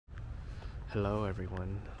Hello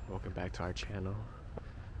everyone, welcome back to our channel.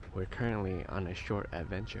 We're currently on a short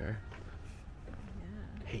adventure.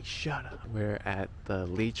 Yeah. Hey, shut up! We're at the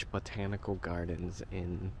Leach Botanical Gardens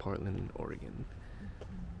in Portland, Oregon.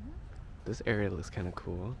 This area looks kind of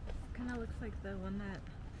cool. Kind of looks like the one that,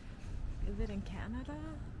 is it in Canada?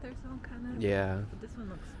 There's one kind of. Yeah. But this one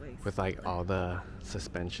looks way With like all the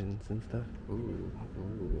suspensions and stuff. Ooh.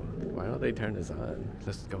 Why don't they turn this on?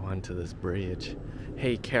 Let's go onto this bridge.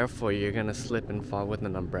 Hey, careful, you're gonna slip and fall with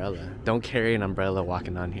an umbrella. Don't carry an umbrella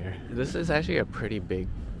walking on here. This is actually a pretty big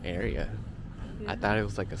area. Yeah. I thought it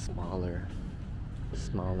was like a smaller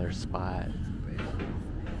spot.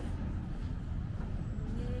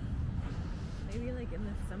 Maybe like in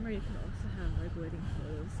the summer you can also have like wedding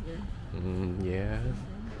photos here. Yeah.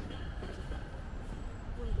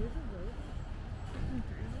 Well, there's a road.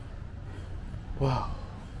 Whoa.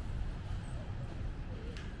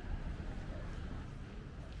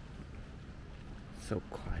 So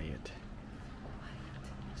quiet.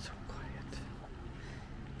 So quiet.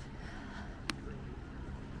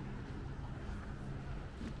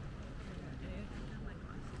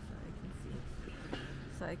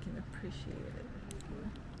 So I can appreciate it.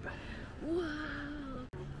 Wow!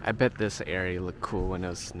 I bet this area looked cool when it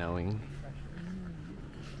was snowing.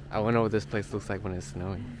 I wonder what this place looks like when it's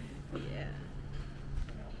snowing. Yeah.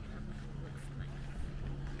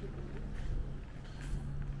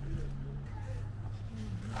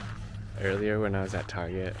 Earlier when I was at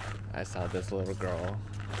Target, I saw this little girl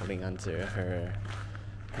holding onto her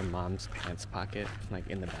mom's pants pocket, like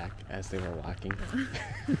in the back as they were walking.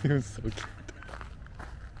 It was so cute.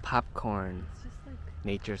 Popcorn, It's just like,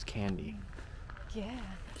 nature's candy. yeah.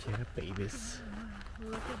 Yeah, babies.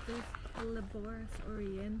 Look at this Laboris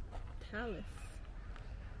orientalis.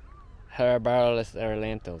 Herbalis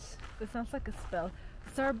Orientals. This sounds like a spell.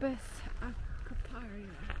 Sorbus acuparia.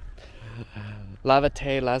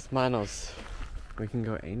 Lavate las manos. We can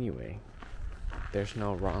go anyway. There's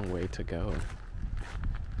no wrong way to go.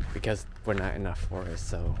 Because we're not in a forest,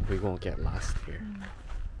 so we won't get lost here.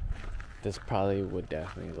 This probably would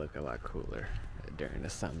definitely look a lot cooler during the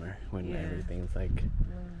summer when Yeah. everything's like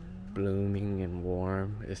blooming and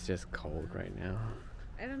warm. It's just cold right now.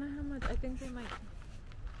 I don't know how much. I think they might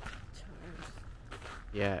charge.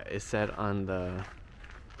 Yeah, it said on the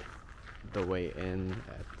way in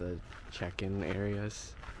at the check-in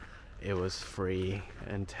areas, it was free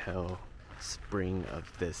until spring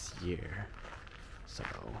of this year. So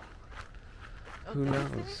who did it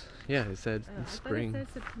say? knows? Yeah, it said spring. I thought it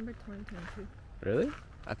said September 2022. Really?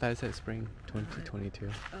 I thought it said spring 2022.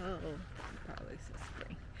 Oh, probably says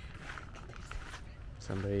spring.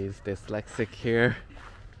 Somebody's dyslexic here.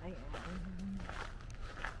 I am.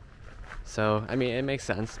 So, I mean, it makes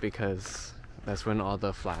sense because that's when all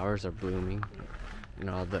the flowers are blooming and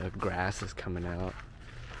all the grass is coming out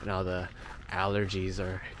and all the allergies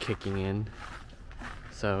are kicking in.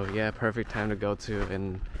 So, yeah, perfect time to go to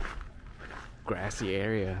a grassy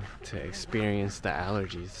area to experience the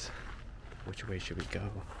allergies. Which way should we go?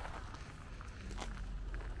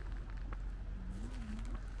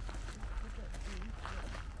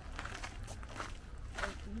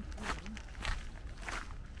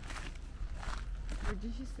 Or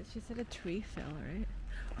did she say? She said a tree fell, right?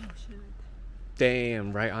 Oh shit.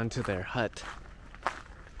 Damn, right onto their hut.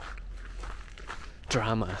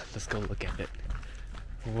 Drama. Let's go look at it.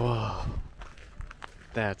 Whoa.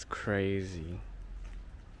 That's crazy.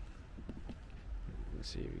 Let's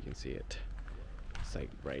see if we can see it. It's like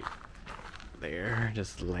right there,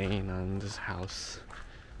 just laying on this house.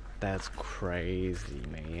 That's crazy,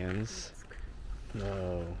 mans.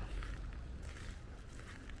 No.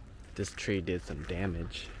 This tree did some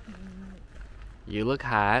damage. You look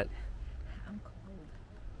hot, I'm cold.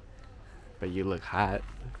 but you look hot.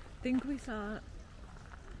 I think we saw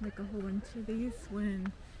like a whole bunch of these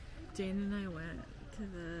when Jane and I went to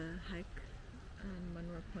the hike on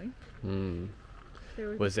Monroe Point.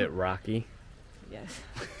 There Was it rocky? Yes.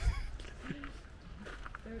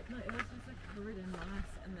 No, it was just like covered in moss,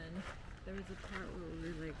 and then there was a part where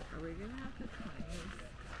we were like, are we gonna have to climb?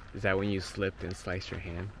 Is that when you slipped and sliced your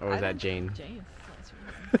hand? Or was I that didn't- Jane? Jane. That's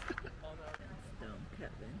right. Stone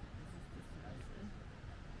Kevin.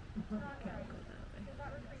 Can't go that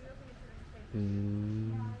way.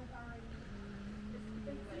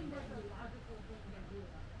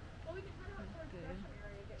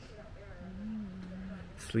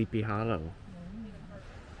 Sleepy Hollow.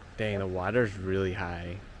 Dang, the water's really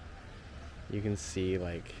high. You can see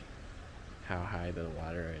like how high the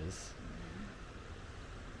water is.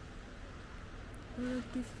 Look,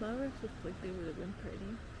 these flowers look like they would have been pretty.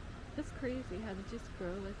 That's crazy how they just grow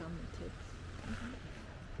like on the tips.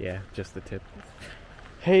 Yeah, just the tip.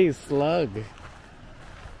 Hey, slug.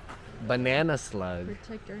 Banana slug.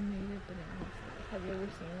 Protect our native bananas. Have you ever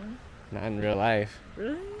seen one? Not in real life.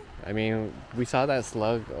 Really? I mean, we saw that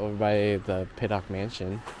slug over by the Piddock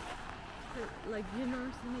Mansion. Like, you never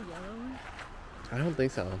seen a yellow one? I don't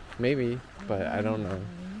think so. Maybe, but I don't know.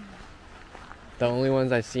 The only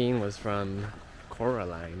ones I've seen was from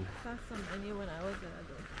Coraline. I saw so many when I was an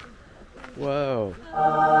adult. Whoa.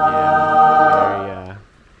 Yeah,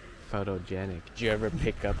 very photogenic. Did you ever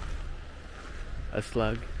pick up a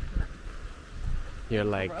slug? You're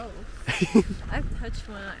like... Gross. I've touched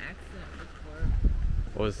one on accident before.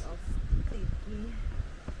 What was... All sticky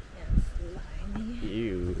and slimy.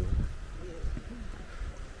 Ew.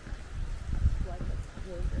 Like a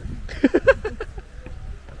squirter.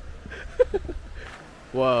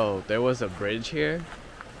 Whoa, there was a bridge here?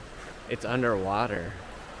 It's underwater.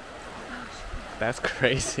 That's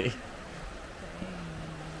crazy.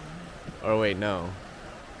 Or wait, no.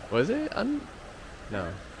 Was it? No.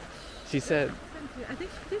 She said... I think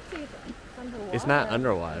she did say it's underwater. It's not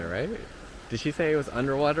underwater, right? Did she say it was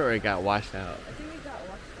underwater or it got washed out? I think it got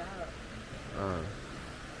washed out.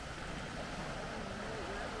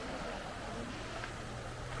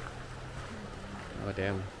 Oh,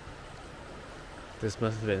 damn. This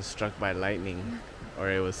must have been struck by lightning,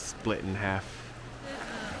 or it was split in half.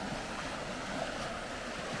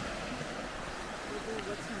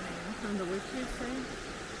 What's her name? From the witches say?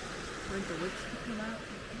 Where'd the witch come out?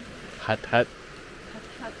 Hut. Hut,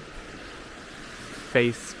 hut.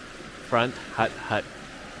 Face, front, hut.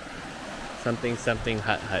 Something,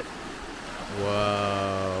 hut.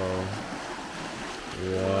 Whoa.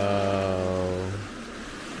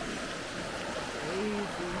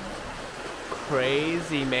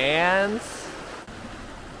 Crazy, mans.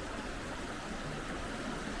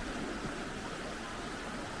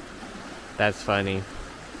 That's funny.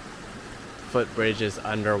 Footbridge is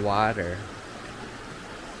underwater.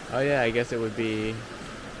 Oh yeah, I guess it would be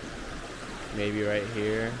maybe right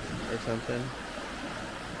here or something.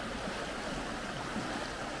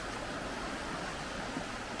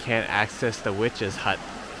 Can't access the witch's hut.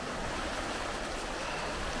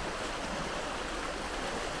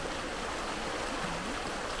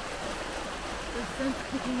 The sun's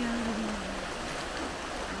peeking out of the water.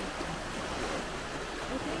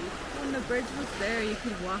 I think when the bridge was there, you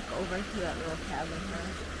could walk over to that little cabin, huh?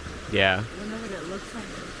 Yeah. I don't know what it looks like.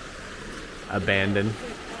 Abandoned.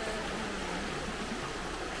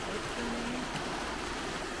 What's the name?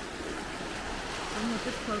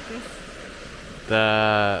 Hocus Pocus. The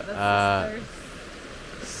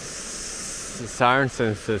sisters.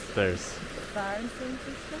 Sorensen sisters. Sorensen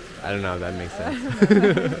sisters? I don't know if that makes sense.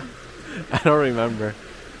 I don't remember.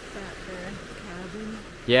 That their cabin.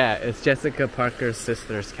 Yeah, it's Jessica Parker's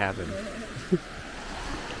sister's cabin.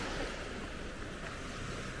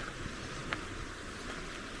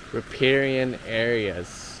 Riparian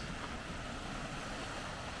areas.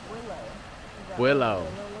 Willow.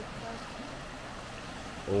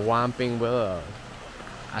 Whomping willow.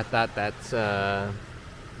 I thought that's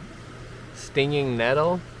stinging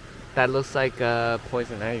nettle. That looks like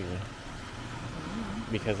poison ivy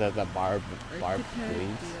because of the barbed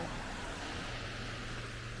leaves.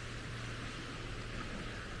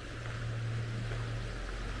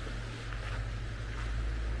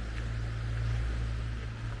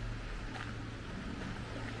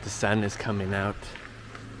 The sun is coming out.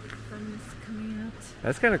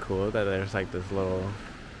 That's kind of cool that there's like this little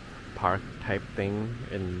park type thing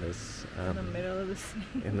in this in the middle of the sea.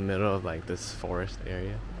 in the middle of like this forest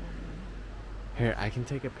area. Here, I can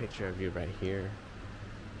take a picture of you right here.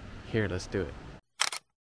 Here, let's do it.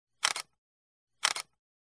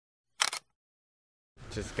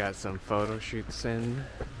 Just got some photo shoots in,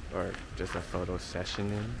 or just a photo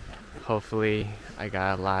session in. Hopefully I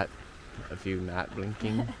got a lot of you not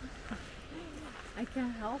blinking. I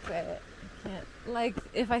can't help it. I can't. Like,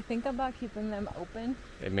 if I think about keeping them open,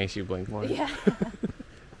 It makes you blink more? yeah.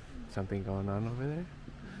 Something going on over there?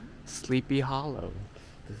 Sleepy Hollow.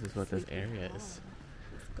 This is what this area is.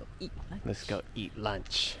 Let's go eat lunch. Let's go eat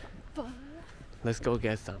lunch. Pho. Let's go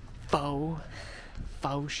get some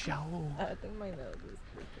faux show. I think my nose is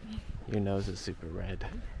bleeding. Your nose is super red.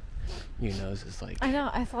 Your nose is like I know,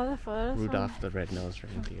 I saw the photos Rudolph the Red-Nosed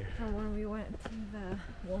Reindeer. from when we went to the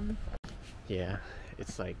one. Yeah,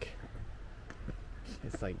 it's like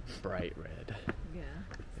bright red. Yeah.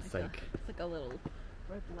 It's like a little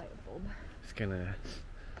red light bulb. it's gonna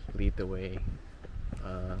lead the way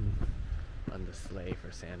on the sleigh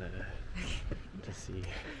for Santa to see.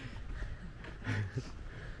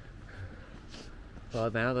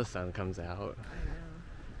 Well, now the sun comes out. I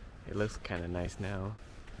know. It looks kind of nice now.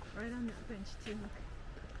 Right on that bench too.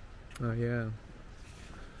 Oh yeah.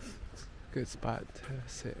 Good spot to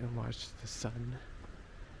sit and watch the sun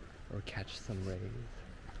or catch some rays.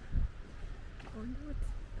 I wonder what's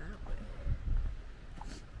that way.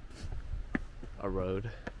 A road.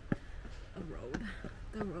 A road.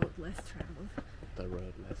 The road less traveled. The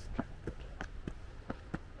road less traveled.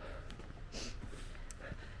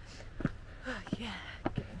 Oh yeah.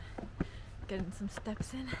 Getting some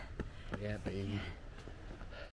steps in. Yeah, baby.